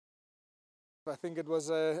I think it was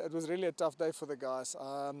really a tough day for the guys.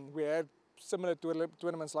 We had similar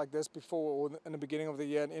tournaments like this before, or in the beginning of the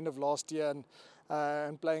year and end of last year,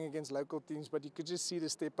 and playing against local teams. But you could just see the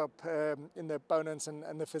step up in the opponents and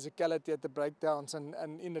the physicality at the breakdowns and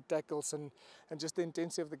in the tackles and just the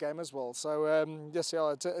intensity of the game as well. So yes,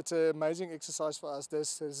 yeah, it's an amazing exercise for us.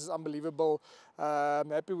 This is unbelievable. I'm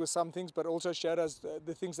happy with some things, but also showed us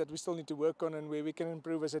the things that we still need to work on and where we can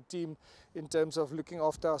improve as a team in terms of looking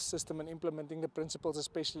after our system and implementing the principles,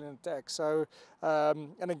 especially in attack. So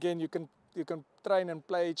and again, you can train and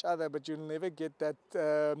play each other, but you'll never get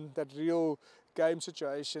that real game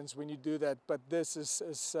situations when you do that. But this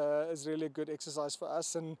is really a good exercise for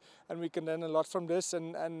us, and we can learn a lot from this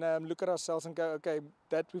and look at ourselves and go, okay,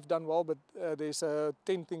 that we've done well, but there's 10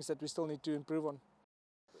 things that we still need to improve on.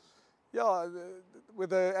 Yeah, with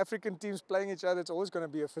the African teams playing each other, it's always going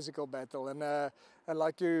to be a physical battle. And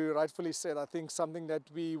like you rightfully said, I think something that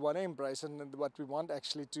we want to embrace and what we want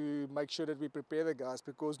actually to make sure that we prepare the guys,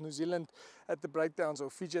 because New Zealand at the breakdowns or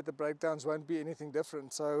Fiji at the breakdowns won't be anything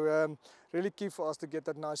different. So really key for us to get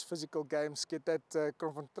that nice physical games, get that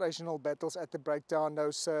confrontational battles at the breakdown,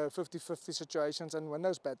 those 50-50 situations, and win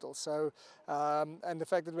those battles. So and the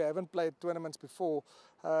fact that we haven't played tournaments before,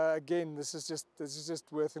 again, this is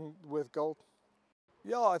just worth gold.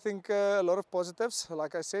 Yeah, I think a lot of positives,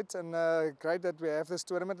 like I said, and great that we have this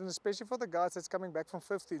tournament, and especially for the guys that's coming back from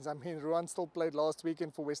 15s. I mean, Ruan still played last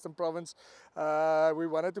weekend for Western Province. We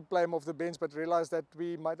wanted to play him off the bench, but realized that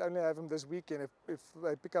we might only have him this weekend. If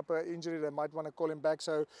they pick up an injury, they might want to call him back.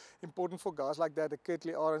 So important for guys like that, the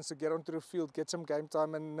Kirtley Arons, to get onto the field, get some game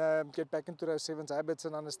time, and get back into those sevens habits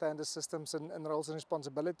and understand the systems and roles and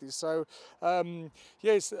responsibilities. So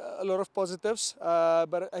yes, a lot of positives,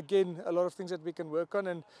 but again, a lot of things that we can work on,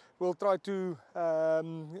 and we'll try to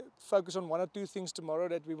focus on one or two things tomorrow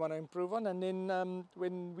that we want to improve on, and then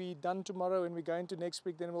when we're done tomorrow and we go into next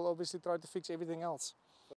week, then we'll obviously try to fix everything else.